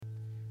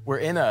We're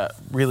in a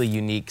really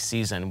unique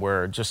season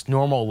where just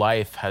normal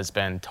life has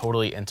been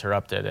totally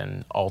interrupted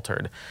and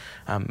altered.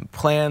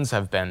 Plans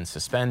have been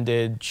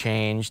suspended,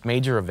 changed,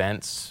 major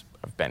events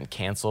have been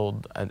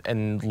canceled,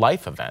 and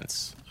life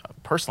events,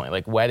 personally,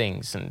 like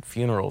weddings and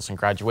funerals and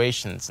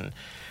graduations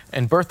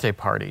and birthday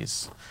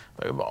parties,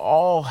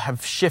 all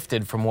have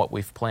shifted from what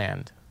we've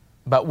planned.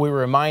 But we were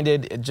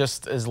reminded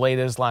just as late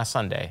as last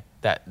Sunday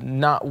that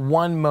not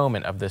one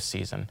moment of this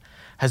season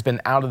has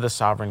been out of the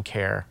sovereign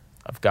care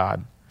of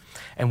God.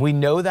 And we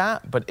know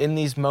that, but in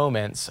these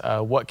moments,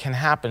 what can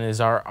happen is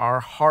our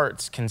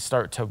hearts can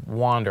start to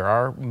wander,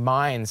 our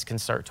minds can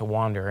start to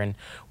wander, and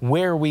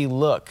where we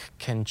look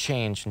can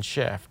change and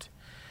shift.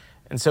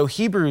 And so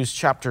Hebrews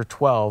chapter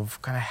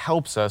 12 kind of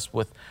helps us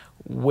with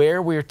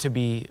where we're to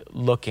be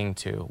looking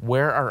to,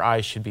 where our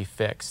eyes should be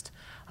fixed,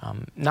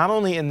 not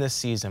only in this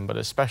season, but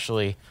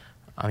especially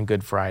on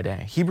Good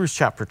Friday. Hebrews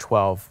chapter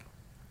 12.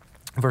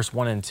 Verse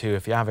 1 and 2,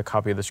 if you have a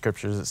copy of the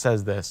scriptures, it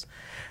says this: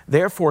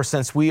 "Therefore,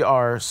 since we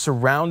are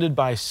surrounded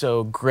by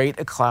so great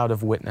a cloud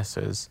of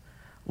witnesses,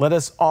 let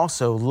us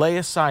also lay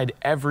aside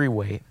every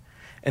weight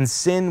and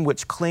sin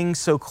which clings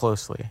so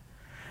closely,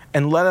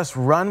 and let us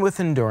run with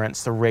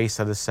endurance the race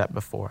that is set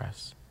before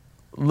us,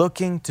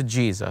 looking to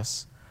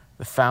Jesus,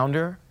 the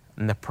founder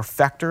and the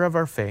perfecter of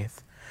our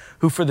faith,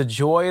 who for the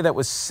joy that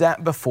was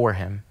set before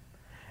him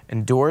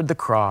endured the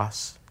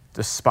cross,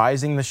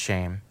 despising the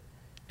shame,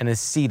 and is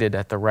seated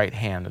at the right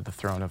hand of the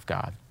throne of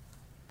God."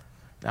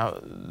 Now,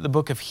 the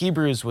book of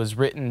Hebrews was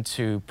written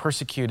to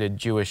persecuted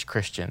Jewish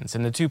Christians,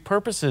 and the two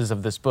purposes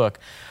of this book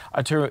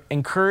are to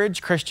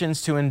encourage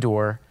Christians to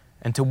endure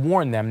and to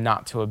warn them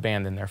not to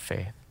abandon their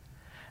faith.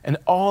 And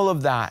all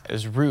of that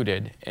is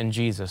rooted in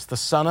Jesus, the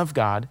Son of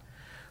God,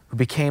 who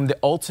became the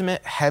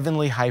ultimate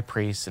heavenly high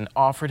priest and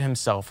offered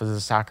himself as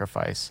a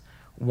sacrifice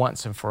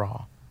once and for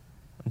all.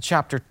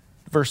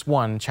 Verse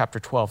 1, chapter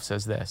 12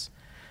 says this: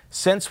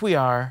 "Since we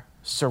are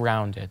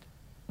surrounded."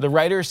 The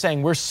writer is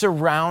saying we're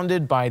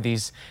surrounded by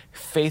these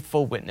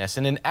faithful witnesses.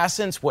 And in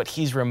essence, what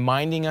he's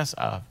reminding us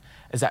of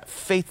is that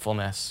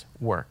faithfulness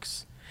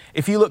works.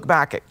 If you look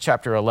back at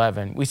chapter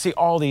 11, we see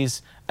all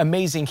these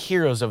amazing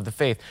heroes of the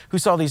faith who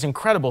saw these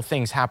incredible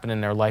things happen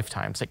in their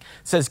lifetimes. Like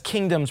it says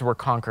kingdoms were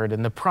conquered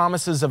and the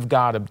promises of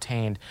God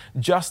obtained,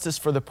 justice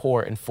for the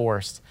poor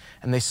enforced,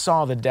 and they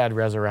saw the dead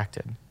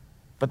resurrected.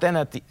 But then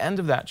at the end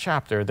of that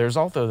chapter, there's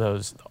also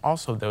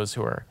those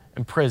who are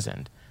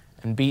imprisoned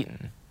and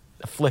beaten,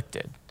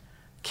 afflicted,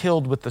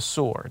 killed with the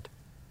sword,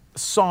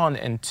 sawn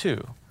in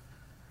two.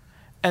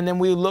 And then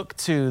we look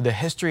to the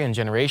history and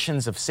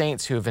generations of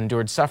saints who have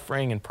endured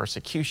suffering and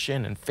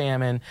persecution and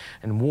famine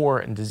and war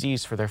and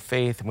disease for their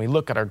faith. And we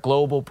look at our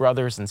global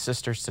brothers and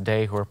sisters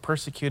today who are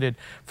persecuted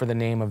for the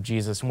name of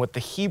Jesus. And what the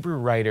Hebrew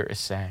writer is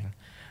saying,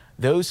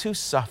 those who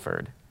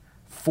suffered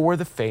for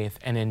the faith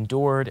and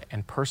endured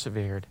and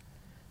persevered,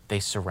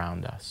 they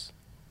surround us.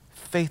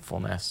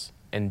 Faithfulness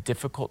in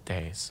difficult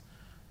days,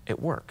 it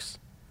works.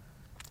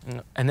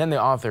 And then the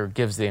author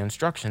gives the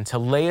instruction to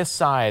lay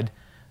aside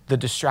the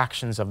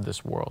distractions of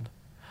this world.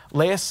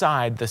 Lay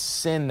aside the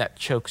sin that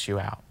chokes you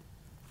out.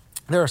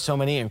 There are so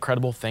many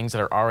incredible things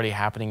that are already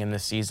happening in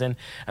this season,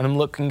 and I'm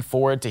looking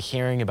forward to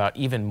hearing about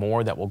even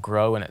more that will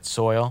grow in its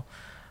soil.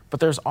 But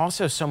there's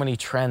also so many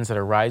trends that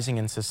are rising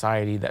in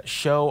society that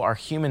show our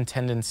human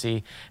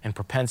tendency and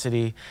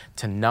propensity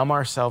to numb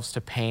ourselves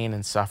to pain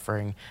and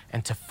suffering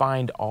and to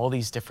find all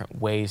these different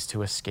ways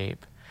to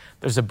escape.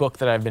 There's a book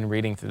that I've been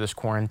reading through this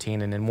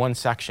quarantine, and in one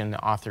section,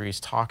 the author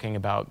is talking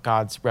about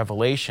God's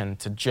revelation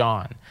to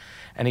John.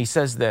 And he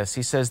says this,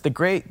 he says, "The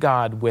great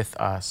God with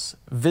us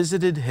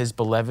visited his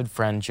beloved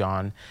friend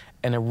John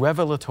in a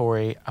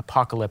revelatory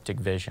apocalyptic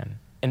vision.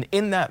 And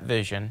in that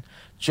vision,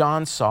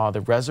 John saw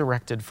the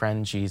resurrected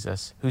friend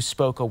Jesus who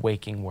spoke a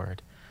waking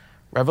word.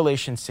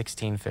 Revelation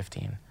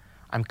 16:15,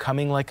 I'm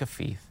coming like a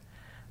thief.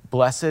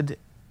 Blessed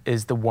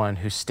is the one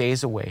who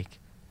stays awake,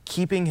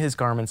 keeping his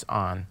garments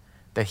on,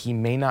 that he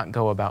may not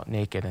go about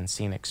naked and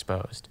seen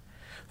exposed."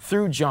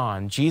 Through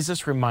John,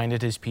 Jesus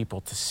reminded his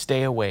people to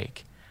stay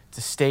awake,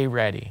 to stay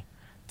ready,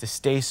 to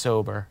stay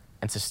sober,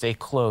 and to stay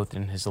clothed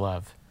in his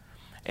love.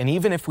 And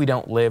even if we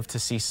don't live to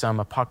see some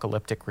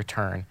apocalyptic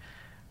return,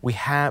 we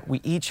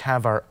each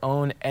have our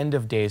own end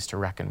of days to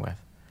reckon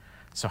with.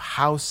 So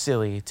how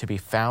silly to be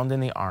found in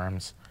the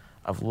arms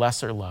of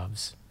lesser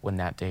loves when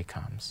that day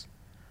comes.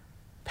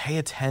 Pay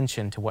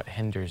attention to what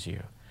hinders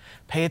you.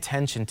 Pay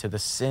attention to the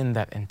sin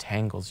that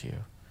entangles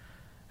you.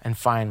 And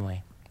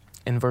finally,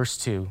 in verse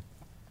 2,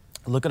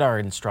 look at our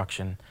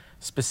instruction,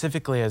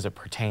 specifically as it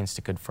pertains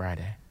to Good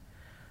Friday.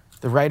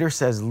 The writer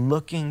says,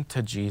 looking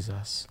to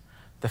Jesus,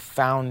 the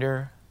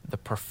founder, the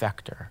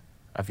perfecter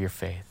of your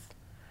faith.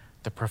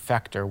 The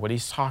perfecter, what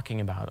he's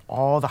talking about,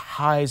 all the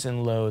highs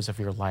and lows of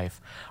your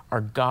life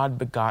are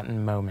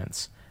God-begotten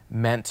moments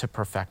meant to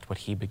perfect what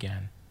he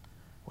began.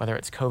 Whether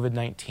it's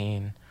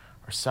COVID-19,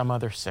 or some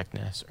other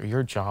sickness, or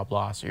your job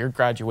loss, or your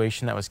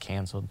graduation that was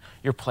canceled,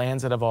 your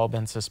plans that have all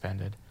been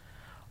suspended,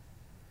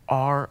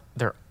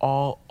 they're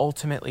all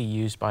ultimately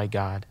used by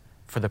God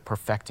for the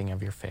perfecting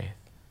of your faith.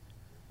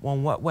 Well,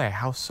 in what way?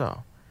 How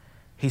so?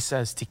 He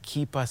says to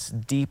keep us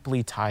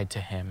deeply tied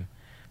to him,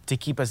 to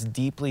keep us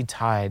deeply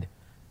tied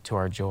to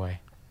our joy.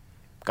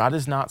 God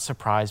is not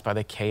surprised by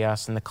the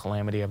chaos and the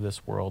calamity of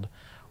this world,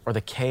 or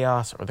the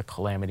chaos or the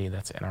calamity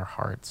that's in our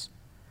hearts.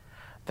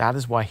 That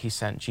is why he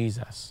sent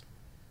Jesus.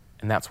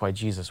 And that's why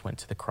Jesus went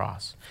to the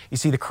cross. You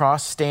see, the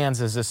cross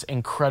stands as this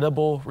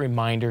incredible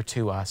reminder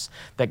to us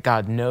that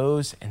God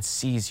knows and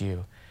sees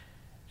you,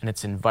 and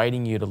it's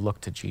inviting you to look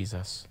to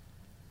Jesus.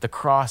 The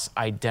cross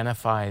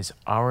identifies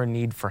our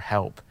need for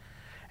help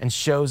and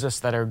shows us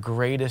that our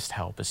greatest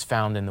help is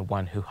found in the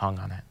one who hung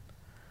on it.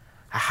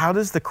 How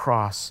does the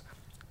cross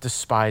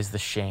despise the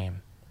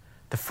shame?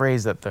 The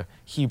phrase that the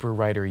Hebrew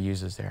writer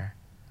uses there.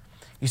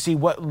 You see,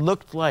 what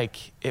looked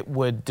like it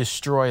would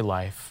destroy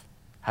life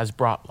has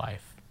brought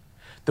life.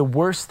 The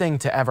worst thing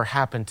to ever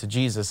happen to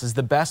Jesus is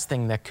the best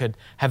thing that could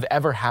have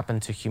ever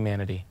happened to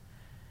humanity,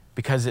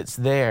 because it's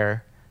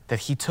there that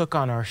he took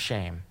on our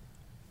shame,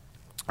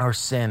 our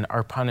sin,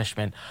 our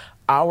punishment,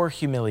 our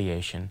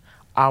humiliation,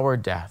 our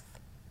death.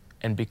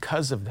 And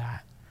because of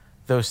that,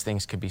 those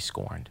things could be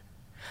scorned.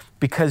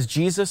 Because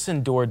Jesus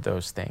endured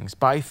those things,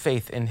 by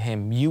faith in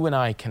him, you and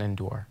I can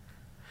endure.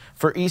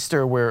 For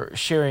Easter, we're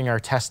sharing our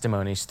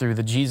testimonies through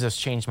the Jesus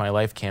Changed My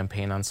Life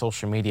campaign on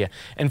social media.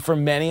 And for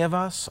many of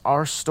us,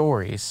 our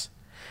stories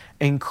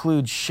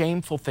include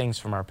shameful things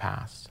from our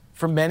past.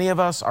 For many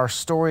of us, our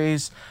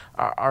stories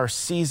are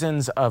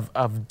seasons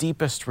of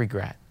deepest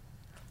regret.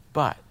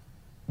 But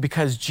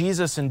because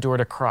Jesus endured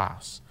a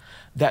cross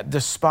that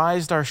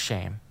despised our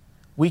shame,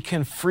 we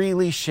can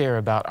freely share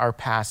about our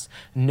past,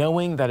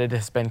 knowing that it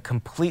has been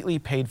completely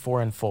paid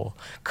for in full,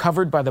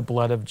 covered by the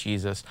blood of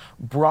Jesus,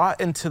 brought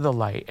into the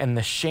light, and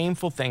the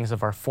shameful things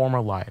of our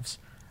former lives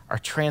are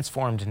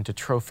transformed into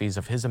trophies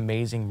of his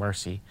amazing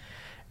mercy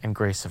and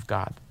grace of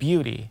God.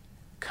 Beauty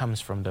comes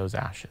from those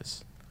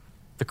ashes.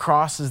 The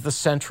cross is the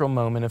central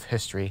moment of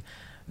history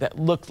that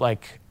looked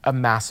like a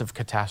massive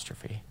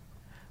catastrophe.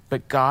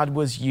 But God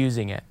was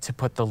using it to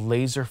put the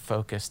laser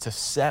focus, to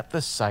set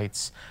the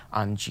sights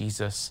on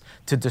Jesus,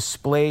 to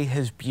display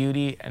his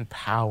beauty and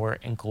power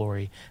and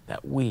glory,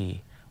 that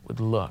we would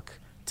look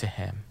to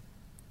him.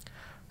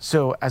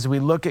 So as we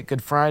look at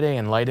Good Friday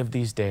in light of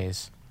these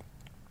days,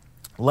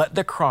 let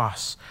the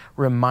cross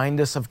remind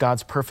us of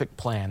God's perfect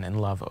plan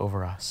and love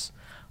over us.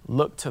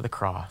 Look to the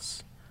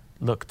cross.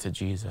 Look to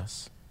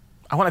Jesus.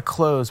 I want to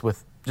close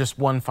with just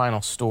one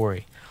final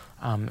story.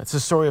 It's the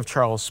story of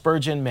Charles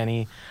Spurgeon.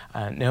 Many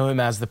know him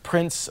as the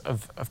Prince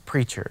of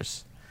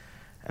Preachers.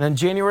 And on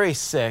January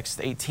 6th,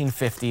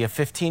 1850, a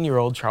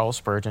 15-year-old Charles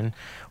Spurgeon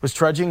was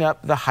trudging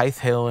up the Hythe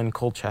Hill in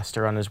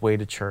Colchester on his way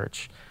to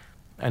church.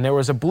 And there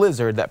was a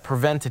blizzard that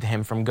prevented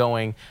him from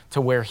going to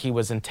where he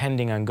was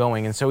intending on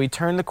going. And so he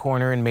turned the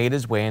corner and made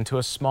his way into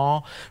a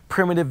small,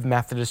 primitive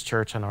Methodist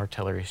church on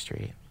Artillery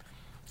Street.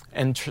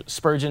 And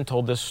Spurgeon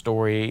told this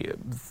story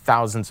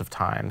thousands of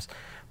times,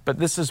 but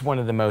this is one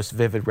of the most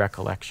vivid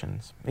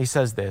recollections. He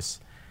says this.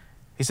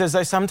 He says,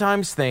 "I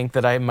sometimes think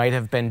that I might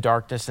have been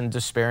darkness and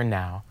despair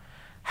now,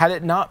 had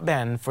it not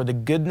been for the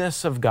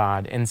goodness of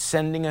God in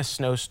sending a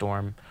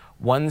snowstorm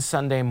one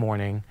Sunday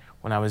morning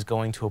when I was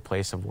going to a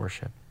place of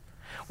worship.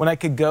 When I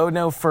could go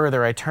no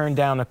further, I turned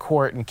down a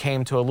court and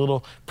came to a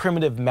little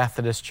primitive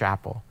Methodist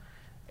chapel.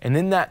 And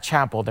in that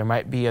chapel, there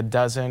might be a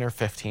dozen or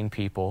 15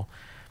 people.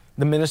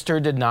 The minister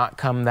did not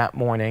come that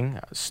morning,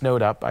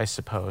 snowed up, I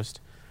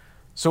supposed.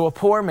 So a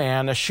poor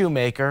man, a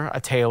shoemaker,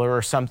 a tailor,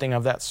 or something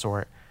of that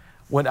sort,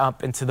 went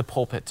up into the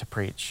pulpit to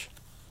preach.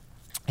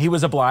 He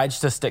was obliged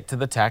to stick to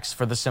the text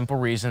for the simple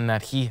reason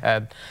that he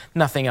had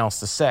nothing else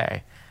to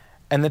say.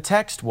 And the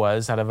text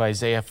was out of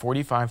Isaiah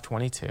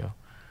 45:22,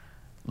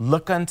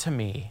 "Look unto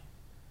me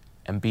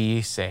and be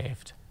ye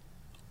saved,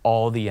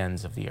 all the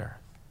ends of the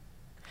earth."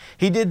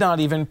 He did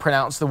not even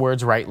pronounce the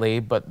words rightly,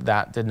 but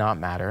that did not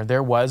matter.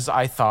 There was,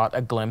 I thought,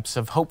 a glimpse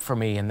of hope for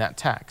me in that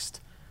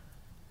text.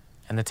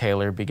 And the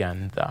tailor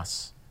began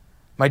thus.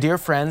 "My dear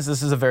friends,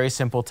 this is a very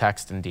simple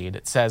text indeed.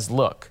 It says,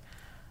 'Look.'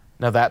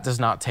 Now that does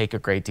not take a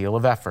great deal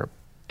of effort.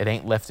 It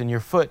ain't lifting your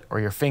foot or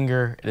your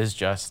finger. It is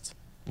just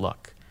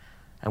look.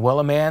 And while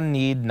a man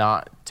need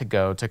not to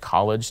go to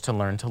college to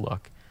learn to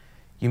look,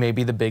 you may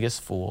be the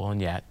biggest fool, and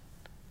yet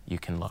you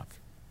can look.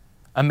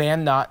 A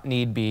man not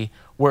need be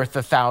worth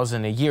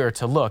 1,000 a year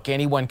to look.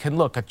 Anyone can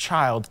look. A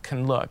child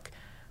can look.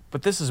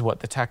 But this is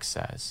what the text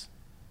says.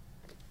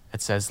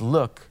 It says,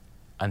 'Look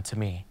unto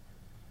me.'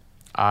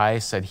 Aye,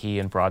 said he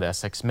in broad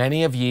Essex,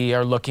 many of ye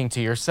are looking to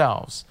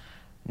yourselves.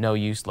 No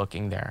use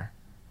looking there.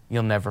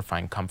 You'll never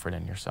find comfort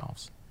in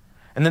yourselves."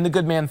 And then the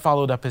good man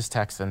followed up his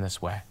text in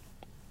this way.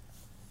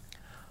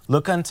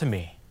 "Look unto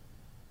me.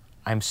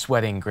 I am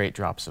sweating great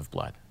drops of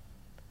blood.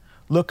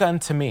 Look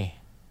unto me.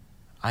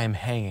 I am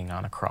hanging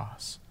on a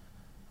cross.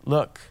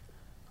 Look,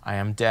 I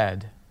am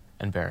dead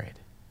and buried.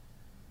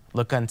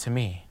 Look unto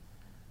me.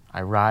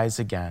 I rise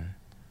again.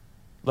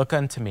 Look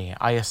unto me.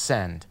 I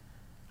ascend.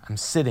 I'm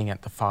sitting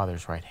at the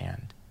Father's right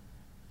hand.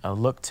 Oh,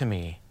 look to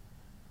me.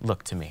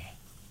 Look to me."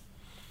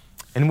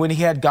 And when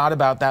he had got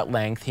about that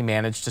length, he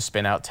managed to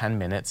spin out 10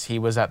 minutes. He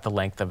was at the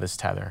length of his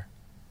tether.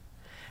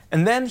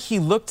 And then he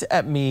looked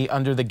at me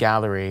under the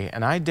gallery,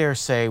 and I dare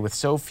say, with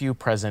so few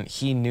present,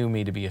 he knew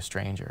me to be a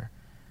stranger.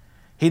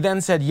 He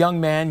then said,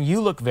 "Young man, you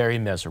look very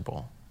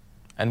miserable."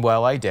 And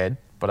well, I did,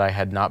 but I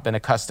had not been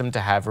accustomed to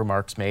have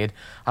remarks made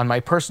on my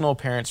personal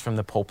appearance from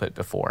the pulpit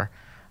before.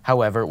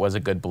 However, it was a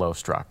good blow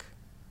struck.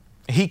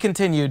 He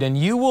continued, "And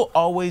you will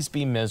always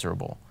be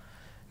miserable,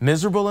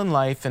 miserable in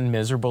life and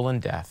miserable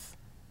in death,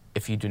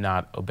 if you do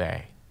not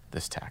obey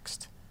this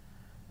text.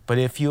 But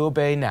if you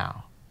obey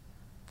now,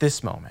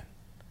 this moment,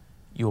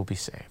 you will be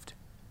saved."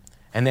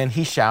 And then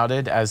he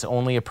shouted, as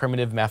only a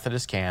primitive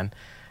Methodist can,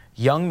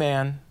 "Young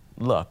man,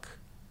 look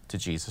to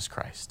Jesus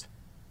Christ."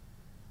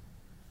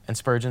 And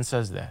Spurgeon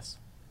says this,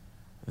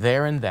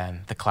 "There and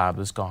then the cloud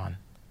was gone.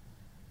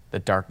 The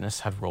darkness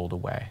had rolled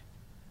away.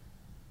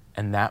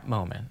 And that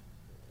moment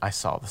I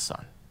saw the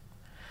sun."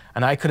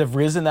 And I could have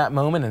risen that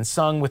moment and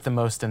sung with the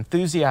most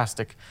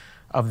enthusiastic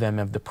of them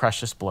of the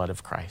precious blood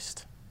of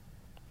Christ.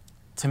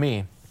 To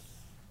me,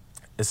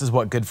 this is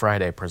what Good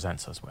Friday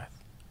presents us with.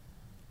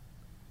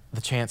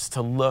 The chance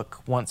to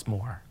look once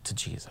more to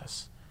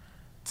Jesus,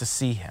 to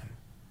see him.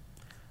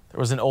 There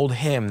was an old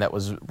hymn that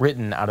was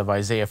written out of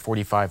Isaiah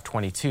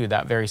 45:22,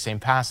 that very same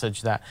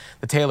passage that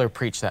the tailor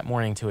preached that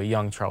morning to a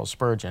young Charles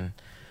Spurgeon.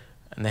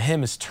 And the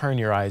hymn is "Turn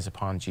Your Eyes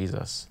Upon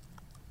Jesus."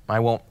 I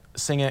won't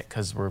sing it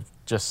because we've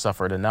just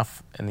suffered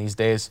enough in these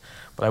days,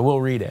 but I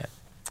will read it.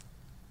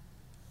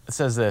 It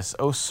says this,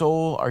 "O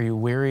soul, are you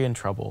weary and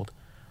troubled?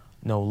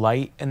 No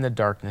light in the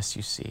darkness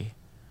you see.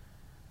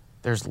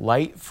 There's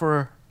light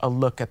for a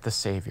look at the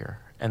Savior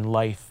and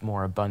life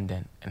more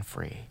abundant and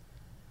free."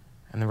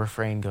 And the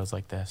refrain goes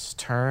like this,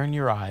 "Turn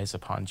your eyes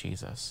upon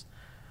Jesus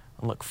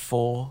and look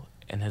full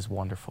in his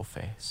wonderful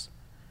face,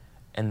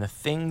 and the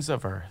things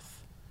of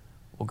earth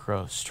will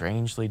grow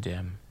strangely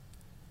dim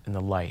in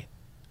the light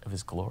of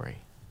his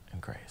glory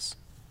and grace."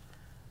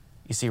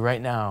 You see,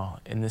 right now,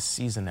 in this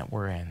season that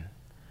we're in,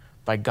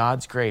 by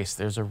God's grace,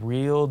 there's a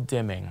real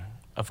dimming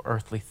of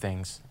earthly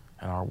things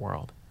in our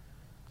world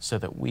so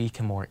that we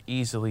can more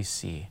easily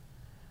see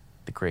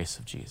the grace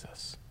of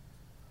Jesus.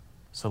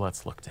 So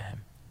let's look to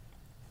him.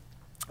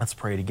 Let's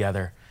pray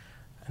together,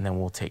 and then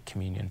we'll take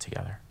communion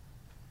together.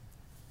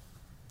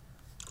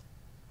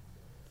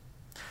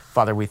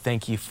 Father, we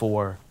thank you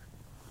for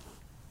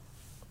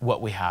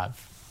what we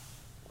have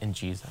in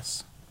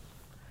Jesus.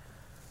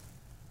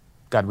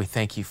 God, we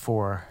thank you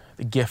for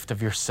the gift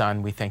of your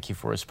Son. We thank you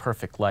for his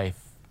perfect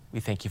life. We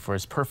thank you for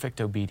his perfect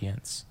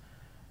obedience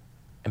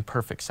and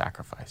perfect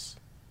sacrifice.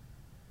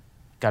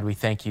 God, we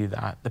thank you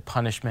that the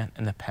punishment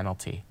and the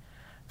penalty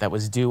that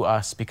was due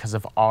us because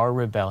of our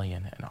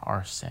rebellion and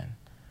our sin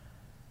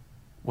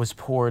was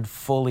poured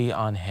fully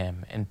on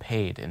him and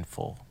paid in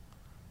full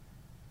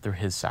through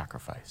his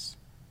sacrifice.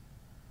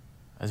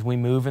 As we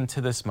move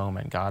into this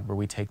moment, God, where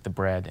we take the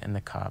bread and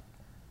the cup,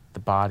 the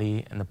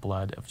body and the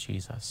blood of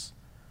Jesus,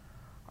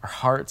 our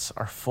hearts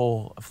are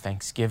full of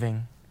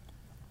thanksgiving.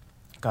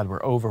 God,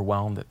 we're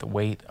overwhelmed at the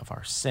weight of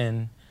our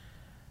sin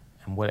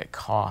and what it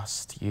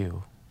cost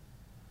you.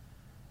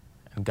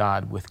 And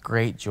God, with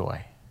great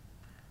joy,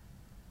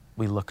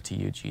 we look to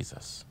you,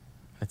 Jesus.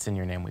 It's in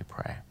your name we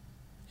pray.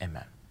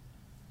 Amen.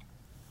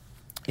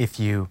 If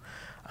you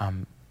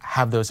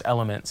have those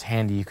elements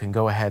handy, you can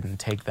go ahead and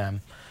take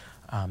them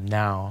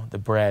now, the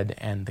bread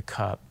and the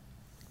cup.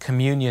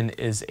 Communion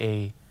is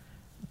a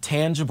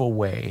tangible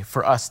way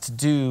for us to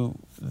do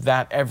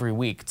that every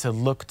week, to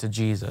look to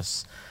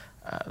Jesus,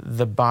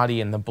 the body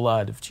and the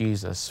blood of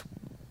Jesus.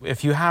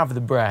 If you have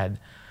the bread,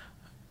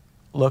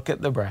 look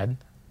at the bread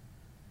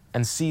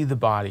and see the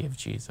body of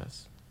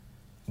Jesus,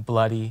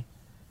 bloody,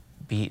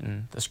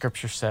 beaten. The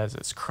scripture says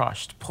it's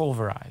crushed,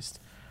 pulverized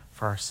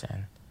for our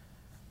sin.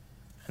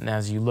 And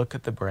as you look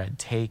at the bread,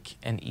 take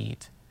and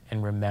eat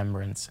in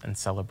remembrance and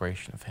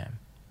celebration of him.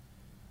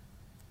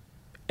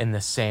 In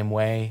the same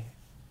way,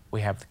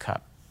 we have the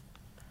cup.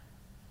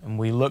 And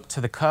we look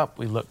to the cup,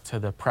 we look to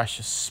the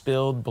precious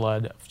spilled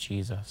blood of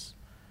Jesus,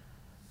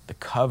 the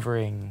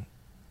covering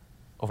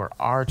over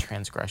our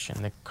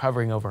transgression, the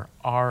covering over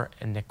our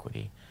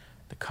iniquity,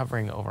 the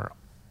covering over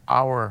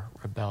our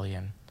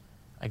rebellion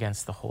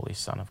against the Holy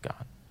Son of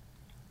God.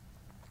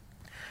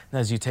 And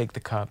as you take the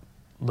cup,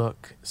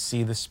 look,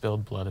 see the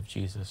spilled blood of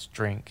Jesus,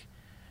 drink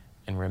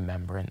in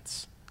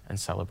remembrance and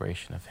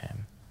celebration of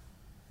him.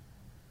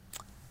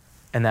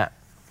 And that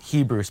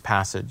Hebrews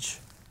passage,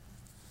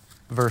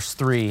 verse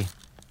 3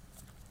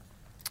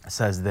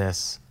 says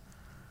this,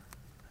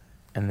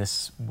 and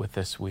with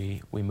this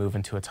we move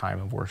into a time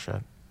of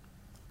worship.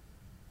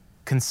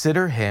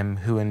 "Consider him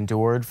who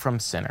endured from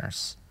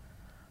sinners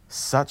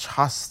such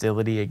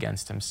hostility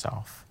against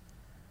himself,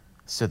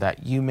 so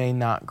that you may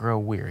not grow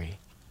weary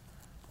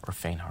or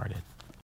faint-hearted."